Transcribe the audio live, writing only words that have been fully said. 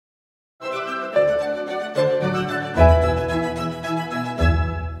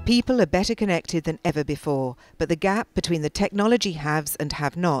People are better connected than ever before, but the gap between the technology haves and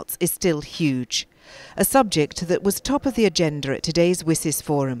have-nots is still huge. A subject that was top of the agenda at today's Wsis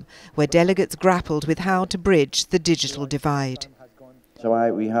forum, where delegates grappled with how to bridge the digital divide.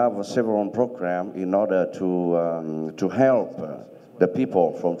 So we have several programs in order to help the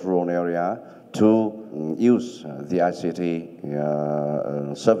people from rural area to use the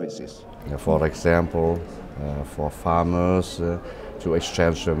ICT services. For example, for farmers to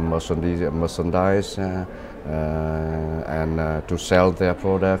exchange merchandise and to sell their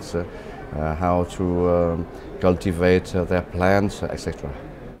products, how to cultivate their plants, etc.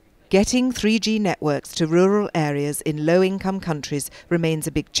 Getting 3G networks to rural areas in low-income countries remains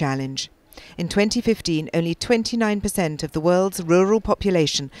a big challenge. In 2015, only 29% of the world's rural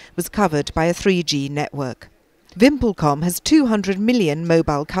population was covered by a 3G network. VimpelCom has 200 million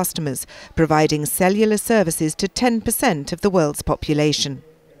mobile customers, providing cellular services to 10% of the world's population.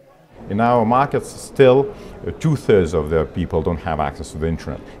 In our markets, still 2/3 of the people don't have access to the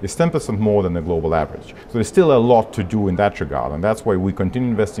internet. It's 10% more than the global average. So there's still a lot to do in that regard, and that's why we continue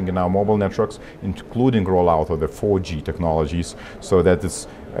investing in our mobile networks, including rollout of the 4G technologies, so that this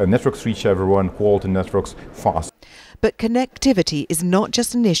networks reach everyone, quality networks, fast. But connectivity is not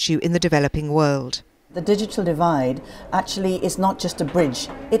just an issue in the developing world. The digital divide actually is not just a bridge,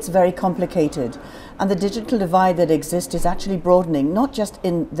 it's very complicated. And the digital divide that exists is actually broadening, not just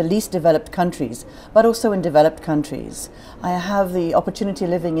in the least developed countries, but also in developed countries. I have the opportunity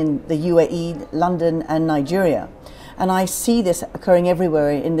living in the UAE, London and Nigeria. And I see this occurring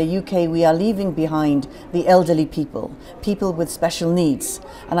everywhere. In the UK, we are leaving behind the elderly people, people with special needs.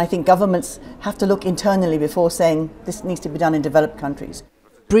 And I think governments have to look internally before saying this needs to be done in developed countries.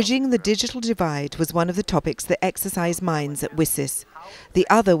 Bridging the digital divide was one of the topics that exercised minds at Wsis. The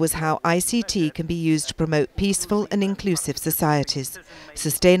other was how ICT can be used to promote peaceful and inclusive societies.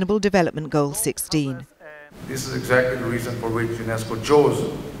 Sustainable Development Goal 16. This is exactly the reason for which UNESCO chose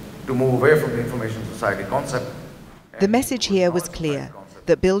to move away from the information society concept. The message here was clear,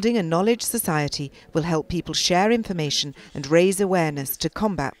 that building a knowledge society will help people share information and raise awareness to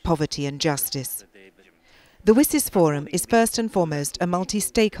combat poverty and justice. The Wsis Forum is first and foremost a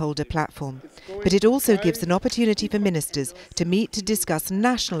multi-stakeholder platform, but it also gives an opportunity for ministers to meet to discuss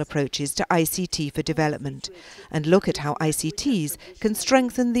national approaches to ICT for development and look at how ICTs can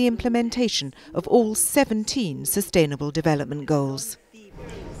strengthen the implementation of all 17 Sustainable Development Goals.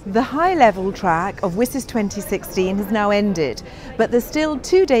 The high-level track of Wsis 2016 has now ended, but there's still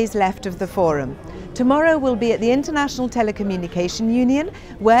 2 days left of the forum. Tomorrow we'll be at the International Telecommunication Union,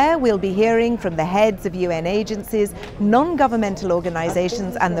 where we'll be hearing from the heads of UN agencies, non-governmental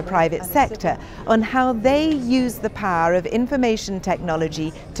organisations and the private sector on how they use the power of information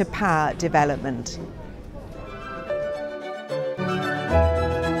technology to power development.